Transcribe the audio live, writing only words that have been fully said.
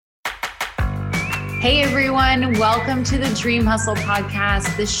Hey everyone, welcome to the Dream Hustle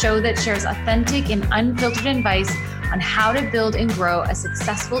Podcast, the show that shares authentic and unfiltered advice on how to build and grow a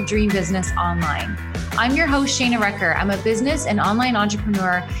successful dream business online. I'm your host, Shayna Recker. I'm a business and online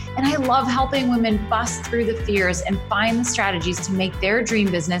entrepreneur, and I love helping women bust through the fears and find the strategies to make their dream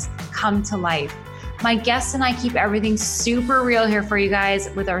business come to life. My guests and I keep everything super real here for you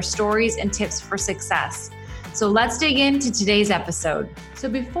guys with our stories and tips for success. So let's dig into today's episode. So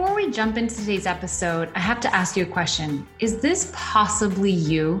before we jump into today's episode, I have to ask you a question. Is this possibly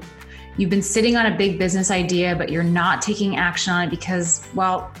you? You've been sitting on a big business idea, but you're not taking action on it because,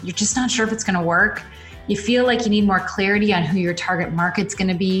 well, you're just not sure if it's going to work. You feel like you need more clarity on who your target market's going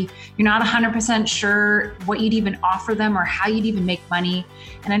to be. You're not 100% sure what you'd even offer them or how you'd even make money.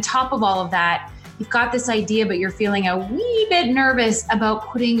 And on top of all of that, you've got this idea, but you're feeling a wee bit nervous about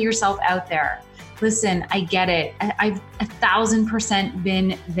putting yourself out there. Listen, I get it. I've 1,000%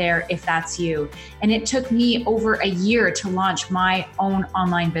 been there if that's you. And it took me over a year to launch my own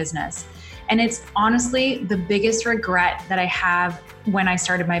online business. And it's honestly the biggest regret that I have when I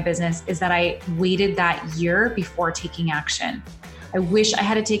started my business is that I waited that year before taking action. I wish I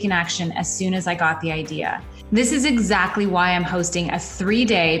had taken action as soon as I got the idea. This is exactly why I'm hosting a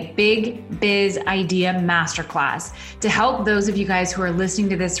 3-day Big Biz Idea Masterclass to help those of you guys who are listening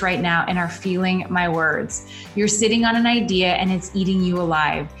to this right now and are feeling my words. You're sitting on an idea and it's eating you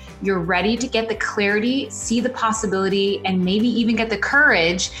alive. You're ready to get the clarity, see the possibility, and maybe even get the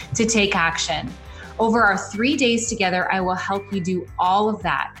courage to take action. Over our 3 days together, I will help you do all of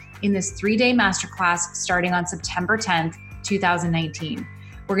that in this 3-day masterclass starting on September 10th, 2019.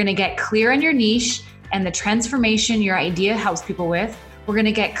 We're going to get clear on your niche and the transformation your idea helps people with. We're going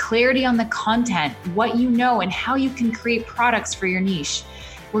to get clarity on the content, what you know, and how you can create products for your niche.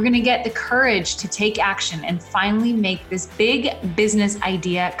 We're going to get the courage to take action and finally make this big business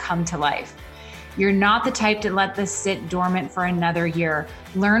idea come to life. You're not the type to let this sit dormant for another year.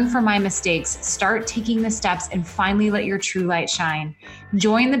 Learn from my mistakes, start taking the steps, and finally let your true light shine.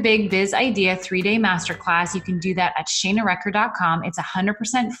 Join the Big Biz Idea 3-day masterclass. You can do that at shaynarecker.com. It's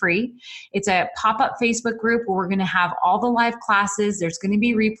 100% free. It's a pop-up Facebook group where we're going to have all the live classes. There's going to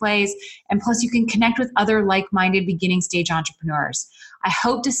be replays, and plus you can connect with other like-minded beginning stage entrepreneurs. I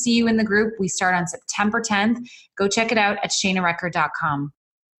hope to see you in the group. We start on September 10th. Go check it out at shaynarecker.com.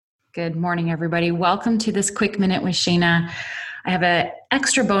 Good morning, everybody. Welcome to this Quick Minute with Shayna. I have an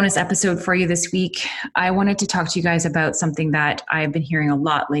extra bonus episode for you this week. I wanted to talk to you guys about something that I've been hearing a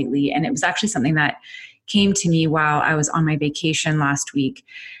lot lately, and it was actually something that came to me while I was on my vacation last week.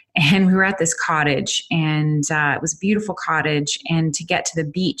 And we were at this cottage, and it was a beautiful cottage, and to get to the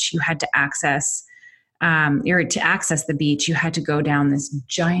beach, you had to access the beach, you had to go down this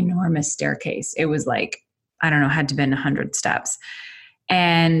ginormous staircase. It was like, I don't know, had to have been 100 steps.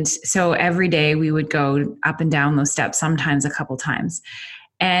 And so every day we would go up and down those steps, sometimes a couple times.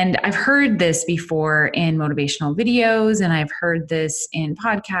 And I've heard this before in motivational videos, and I've heard this in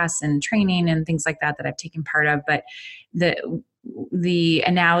podcasts and training and things like that I've taken part of. But the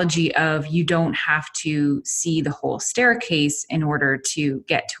analogy of you don't have to see the whole staircase in order to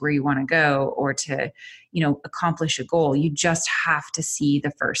get to where you want to go or to, accomplish a goal. You just have to see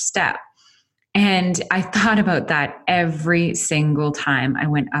the first step. And I thought about that every single time I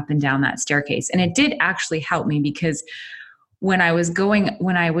went up and down that staircase. And it did actually help me because when I would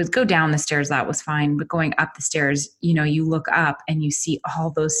go down the stairs, that was fine. But going up the stairs, you look up and you see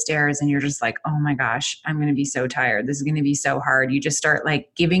all those stairs and you're just like, oh my gosh, I'm going to be so tired. This is going to be so hard. You just start like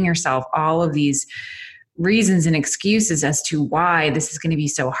giving yourself all of these reasons and excuses as to why this is going to be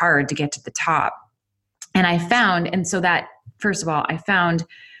so hard to get to the top. And I found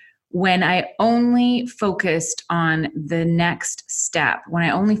when I only focused on the next step, when I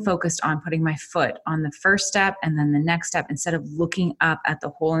only focused on putting my foot on the first step and then the next step, instead of looking up at the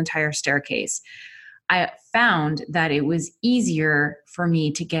whole entire staircase, I found that it was easier for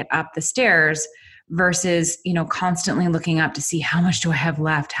me to get up the stairs versus, constantly looking up to see how much do I have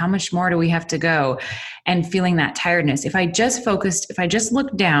left? How much more do we have to go? And feeling that tiredness. If I just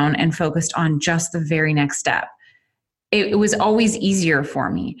looked down and focused on just the very next step, it was always easier for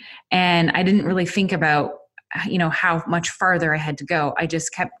me. And I didn't really think about, how much farther I had to go. I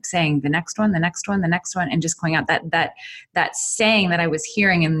just kept saying the next one, the next one, the next one, and just going out that saying that I was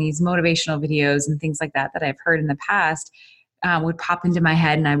hearing in these motivational videos and things like that I've heard in the past would pop into my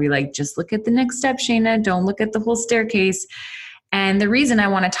head. And I'd be like, just look at the next step, Shayna. Don't look at the whole staircase. And the reason I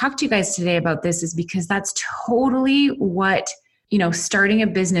want to talk to you guys today about this is because that's totally what starting a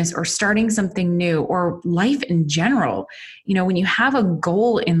business or starting something new or life in general, when you have a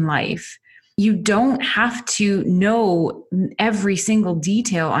goal in life, You don't have to know every single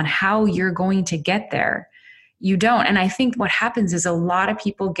detail on how you're going to get there. You don't. And I think what happens is a lot of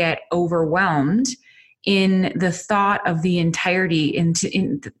people get overwhelmed in the thought of the entirety,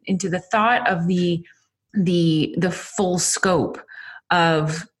 into the thought of the full scope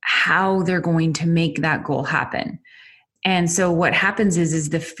of how they're going to make that goal happen. And so what happens is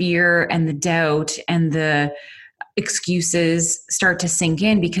the fear and the doubt and the excuses start to sink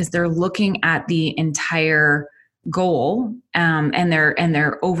in because they're looking at the entire goal, and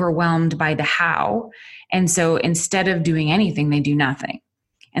they're overwhelmed by the how. And so instead of doing anything, they do nothing,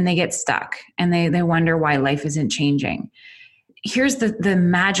 and they get stuck, and they wonder why life isn't changing. Here's the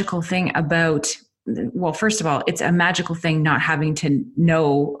magical thing about, well, first of all, it's a magical thing not having to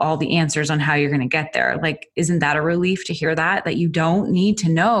know all the answers on how you're going to get there. Like, isn't that a relief to hear that you don't need to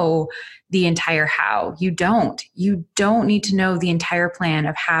know the entire how? You don't need to know the entire plan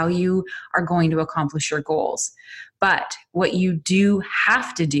of how you are going to accomplish your goals. But what you do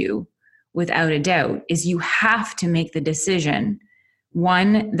have to do, without a doubt, is you have to make the decision,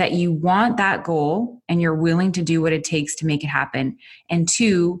 one, that you want that goal and you're willing to do what it takes to make it happen. And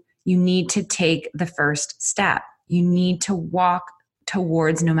two, you need to take the first step. You need to walk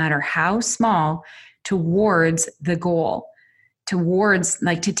towards, no matter how small, towards the goal, towards,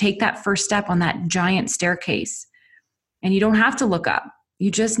 like, to take that first step on that giant staircase. And you don't have to look up. You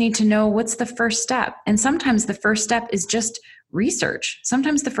just need to know what's the first step. And sometimes the first step is just research.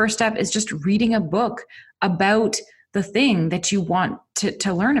 Sometimes the first step is just reading a book about the thing that you want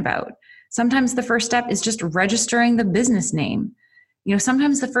to learn about. Sometimes the first step is just registering the business name.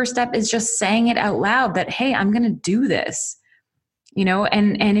 Sometimes the first step is just saying it out loud that, hey, I'm going to do this.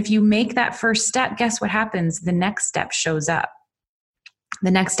 And if you make that first step, guess what happens? The next step shows up.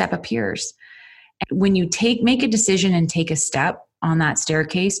 The next step appears. When you make a decision and take a step on that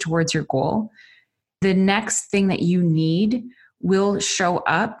staircase towards your goal, the next thing that you need will show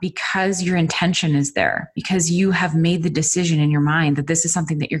up because your intention is there, because you have made the decision in your mind that this is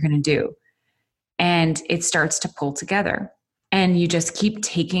something that you're going to do. And it starts to pull together. And you just keep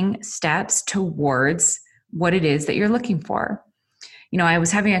taking steps towards what it is that you're looking for. I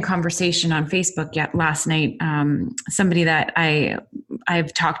was having a conversation on Facebook last night, somebody that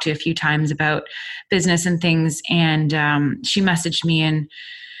I've talked to a few times about business and things. And she messaged me, and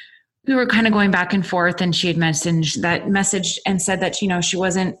we were kind of going back and forth, and she had messaged that message and said that, she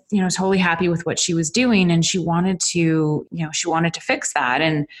wasn't, totally happy with what she was doing, and she wanted to fix that.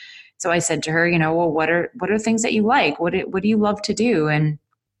 And so I said to her, well, what are things that you like? What do you love to do? And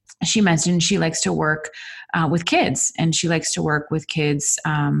she mentioned she likes to work with kids, and she likes to work with kids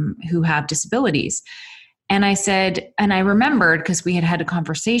who have disabilities. And I said, and I remembered, because we had a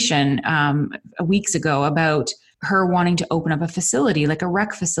conversation weeks ago about her wanting to open up a facility, like a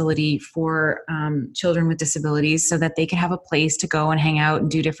rec facility for children with disabilities, so that they could have a place to go and hang out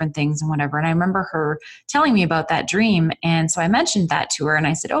and do different things and whatever. And I remember her telling me about that dream. And so I mentioned that to her, and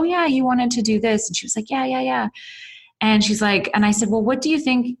I said, oh yeah, you wanted to do this. And she was like, yeah. And she's like, and I said, well, what do you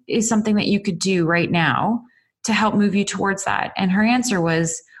think is something that you could do right now to help move you towards that? And her answer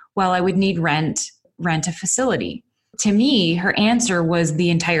was, well, I would need rent a facility. To me, her answer was the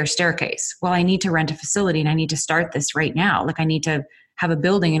entire staircase. Well, I need to rent a facility, and I need to start this right now. Like, I need to have a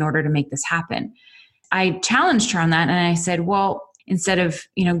building in order to make this happen. I challenged her on that, and I said, well, instead of,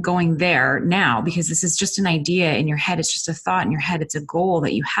 going there now, because this is just an idea in your head, it's just a thought in your head, it's a goal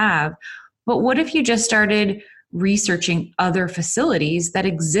that you have. But what if you just started researching other facilities that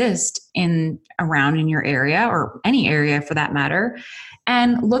exist around in your area, or any area for that matter,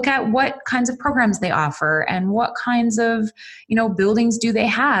 and look at what kinds of programs they offer, and what kinds of, buildings do they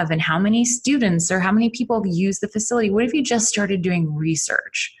have, and how many students or how many people use the facility? What if you just started doing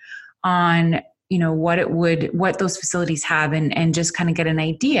research on, what those facilities have, and just kind of get an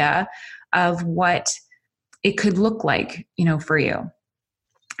idea of what it could look like, for you.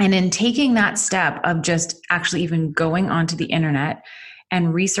 And in taking that step of just actually even going onto the internet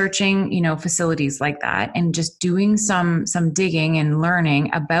and researching, facilities like that, and just doing some digging and learning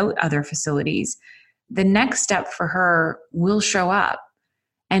about other facilities, the next step for her will show up.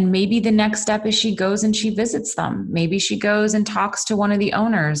 And maybe the next step is she goes and she visits them. Maybe she goes and talks to one of the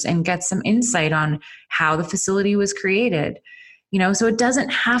owners and gets some insight on how the facility was created. So it doesn't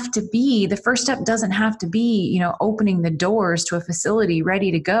have to be, the first step doesn't have to be, opening the doors to a facility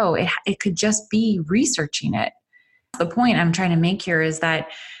ready to go. It could just be researching it. The point I'm trying to make here is that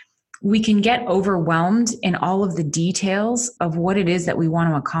we can get overwhelmed in all of the details of what it is that we want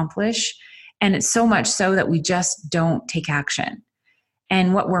to accomplish. And it's so much so that we just don't take action.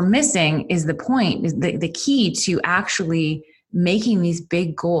 And what we're missing is the point, is the key to actually making these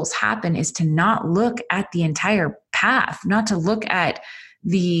big goals happen is to not look at the entire path, not to look at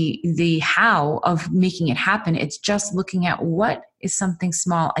the how of making it happen. It's just looking at what is something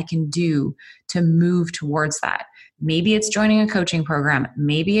small I can do to move towards that. Maybe it's joining a coaching program.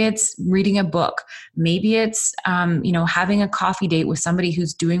 Maybe it's reading a book. Maybe it's, having a coffee date with somebody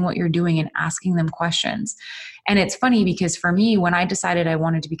who's doing what you're doing and asking them questions. And it's funny because for me, when I decided I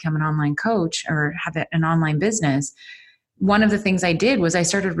wanted to become an online coach or have an online business, one of the things I did was I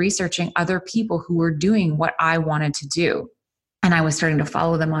started researching other people who were doing what I wanted to do. And I was starting to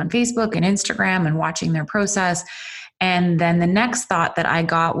follow them on Facebook and Instagram and watching their process. And then the next thought that I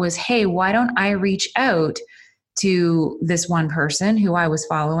got was, hey, why don't I reach out to this one person who I was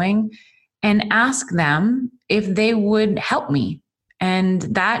following and ask them if they would help me? And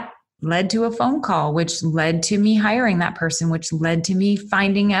that led to a phone call, which led to me hiring that person, which led to me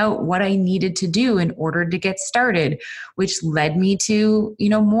finding out what I needed to do in order to get started, which led me to,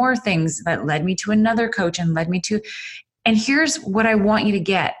 more things that led me to another coach and led me to. And here's what I want you to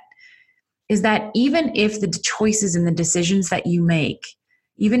get is that even if the choices and the decisions that you make,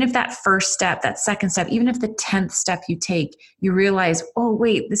 even if that first step, that second step, even if the 10th step you take, you realize, oh,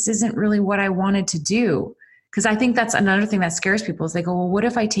 wait, this isn't really what I wanted to do. Because I think that's another thing that scares people is they go, well, what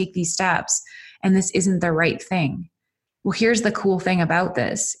if I take these steps and this isn't the right thing? Well, here's the cool thing about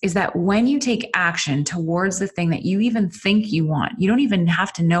this is that when you take action towards the thing that you even think you want, you don't even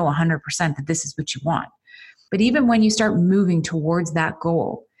have to know 100% that this is what you want. But even when you start moving towards that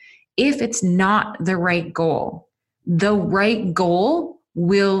goal, if it's not the right goal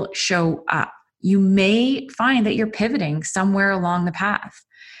will show up. You may find that you're pivoting somewhere along the path.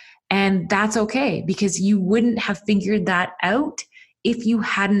 And that's okay because you wouldn't have figured that out if you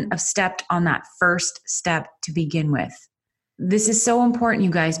hadn't have stepped on that first step to begin with. This is so important,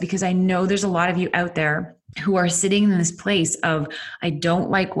 you guys, because I know there's a lot of you out there who are sitting in this place of, I don't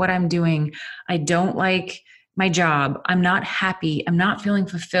like what I'm doing. I don't like my job. I'm not happy. I'm not feeling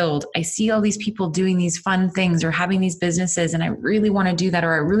fulfilled. I see all these people doing these fun things or having these businesses, and I really want to do that,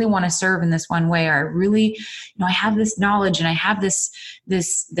 or I really want to serve in this one way, or I really, I have this knowledge and I have this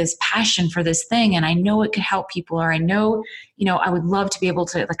passion for this thing, and I know it could help people, or I know, I would love to be able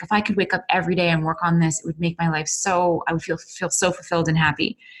to, like, if I could wake up every day and work on this, it would make my life I would feel so fulfilled and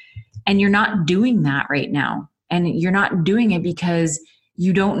happy. And you're not doing that right now. And you're not doing it because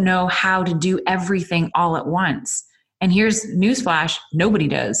you don't know how to do everything all at once. And here's newsflash, nobody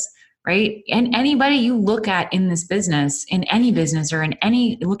does, right? And anybody you look at in this business, in any business or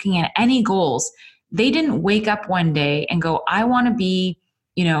looking at any goals, they didn't wake up one day and go, I want to be,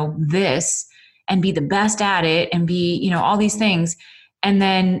 this and be the best at it and be, all these things, and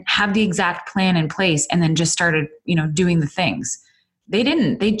then have the exact plan in place and then just started, doing the things. They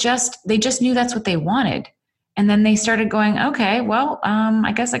didn't. They just knew that's what they wanted. And then they started going, okay, well,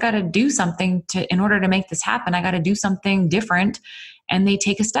 I guess I got to do something in order to make this happen. I got to do something different. And they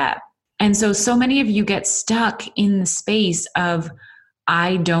take a step. And so many of you get stuck in the space of,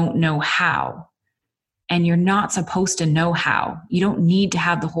 I don't know how. And you're not supposed to know how. You don't need to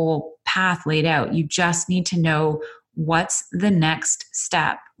have the whole path laid out. You just need to know what's the next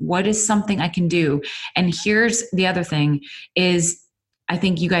step. What is something I can do? And here's the other thing is, I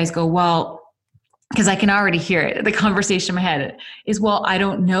think you guys go, well, because I can already hear it, the conversation in my head is, well, I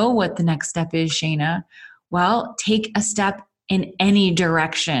don't know what the next step is, Shayna. Well, take a step in any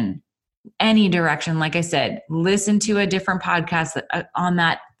direction. Like I said, listen to a different podcast on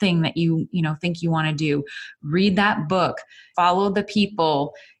that thing that you think you want to do. Read that book, follow the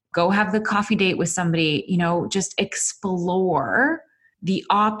people, go have the coffee date with somebody, just explore the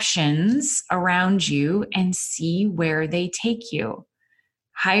options around you and see where they take you.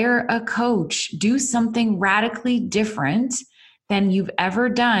 Hire a coach, do something radically different than you've ever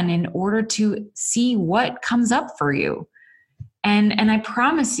done in order to see what comes up for you. And I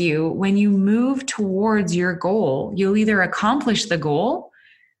promise you, when you move towards your goal, you'll either accomplish the goal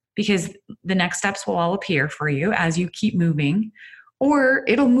because the next steps will all appear for you as you keep moving, or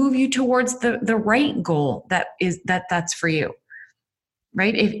it'll move you towards the right goal that's for you.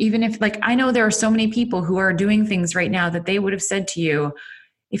 Right? Even if I know there are so many people who are doing things right now that they would have said to you,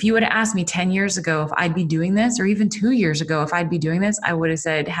 if you would have asked me 10 years ago if I'd be doing this, or even 2 years ago if I'd be doing this, I would have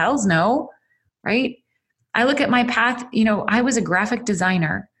said, hell's no, right? I look at my path, I was a graphic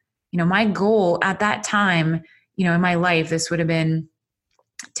designer. My goal at that time, in my life, this would have been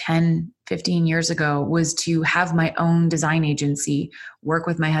 10, 15 years ago, was to have my own design agency, work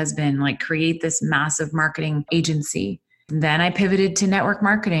with my husband, create this massive marketing agency. Then I pivoted to network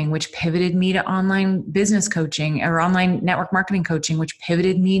marketing, which pivoted me to online business coaching, or online network marketing coaching, which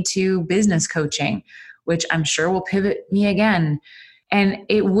pivoted me to business coaching, which I'm sure will pivot me again. And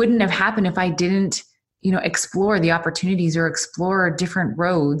it wouldn't have happened if I didn't, explore the opportunities or explore different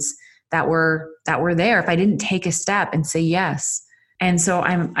roads that were there, if I didn't take a step and say yes. And so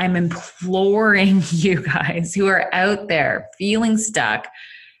I'm imploring you guys who are out there feeling stuck,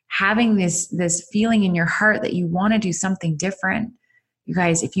 having this feeling in your heart that you want to do something different. You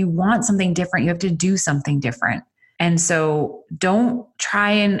guys, if you want something different, you have to do something different. And so don't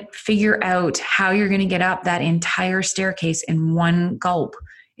try and figure out how you're going to get up that entire staircase in one gulp.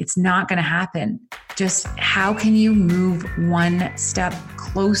 It's not going to happen. Just how can you move one step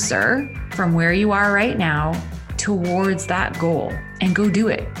closer from where you are right now towards that goal, and go do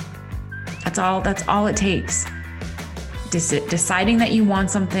it. That's all it takes. Deciding that you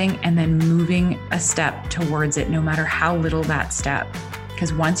want something and then moving a step towards it, no matter how little that step.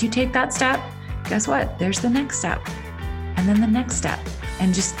 Because once you take that step, guess what? There's the next step, and then the next step,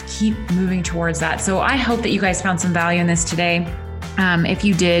 and just keep moving towards that. So I hope that you guys found some value in this today. If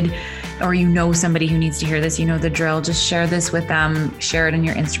you did, or somebody who needs to hear this, the drill, just share this with them, share it in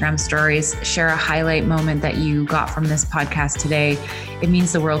your Instagram stories, share a highlight moment that you got from this podcast today. It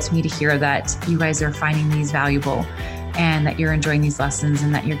means the world to me to hear that you guys are finding these valuable and that you're enjoying these lessons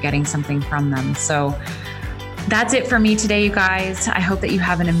and that you're getting something from them. So that's it for me today, you guys. I hope that you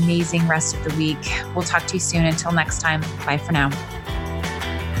have an amazing rest of the week. We'll talk to you soon. Until next time, bye for now.